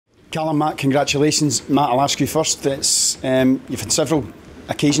Callum, Matt, congratulations. Matt, I'll ask you first. You've had several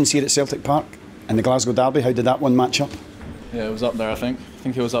occasions here at Celtic Park in the Glasgow Derby. How did that one match up? Yeah, it was up there, I think. I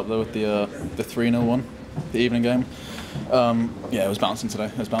think it was up there with the 3-0 one, the evening game. Yeah, it was bouncing today.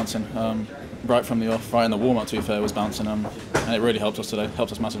 It was bouncing. Right from the off, right in the warm-up, to be fair, it was bouncing. And it really helped us today.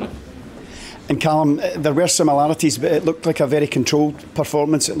 Helped us massively. And Callum, there were similarities, but it looked like a very controlled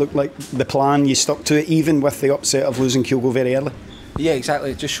performance. It looked like the plan, you stuck to it, even with the upset of losing Kyogo very early. Yeah,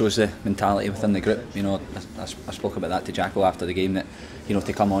 exactly. It just shows the mentality within the group. You know, I spoke about that to Jacko after the game, that, you know,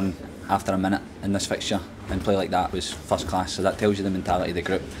 to come on after a minute in this fixture and play like that was first class. So that tells you the mentality of the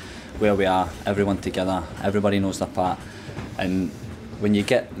group, where we are, everyone together, everybody knows their part. And when you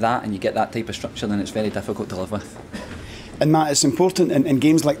get that and you get that type of structure, then it's very difficult to live with. And Matt, it's important in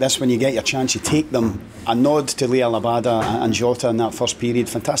games like this, when you get your chance, you take them. A nod to Leah Labada and Jota in that first period.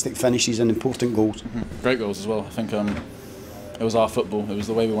 Fantastic finishes and important goals. Great goals as well. I think it was our football. It was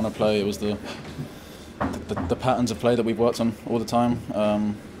the way we want to play. It was the patterns of play that we've worked on all the time.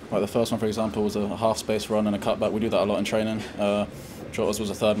 Like the first one, for example, was a half-space run and a cutback. We do that a lot in training. Jota's was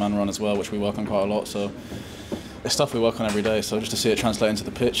a third-man run as well, which we work on quite a lot. So it's stuff we work on every day. So just to see it translate into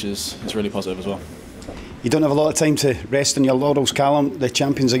the pitch is really positive as well. You don't have a lot of time to rest on your laurels, Callum. The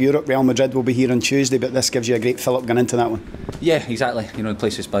champions of Europe, Real Madrid, will be here on Tuesday, but this gives you a great fill-up going into that one. Yeah, exactly. You know, the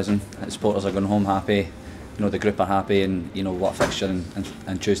place is buzzing. The supporters are going home happy. You know, the group are happy, and you know what a fixture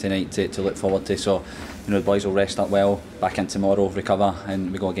and Tuesday night to look forward to. So, you know, the boys will rest up well, back in tomorrow, recover,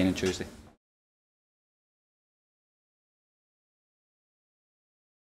 and we go again on Tuesday.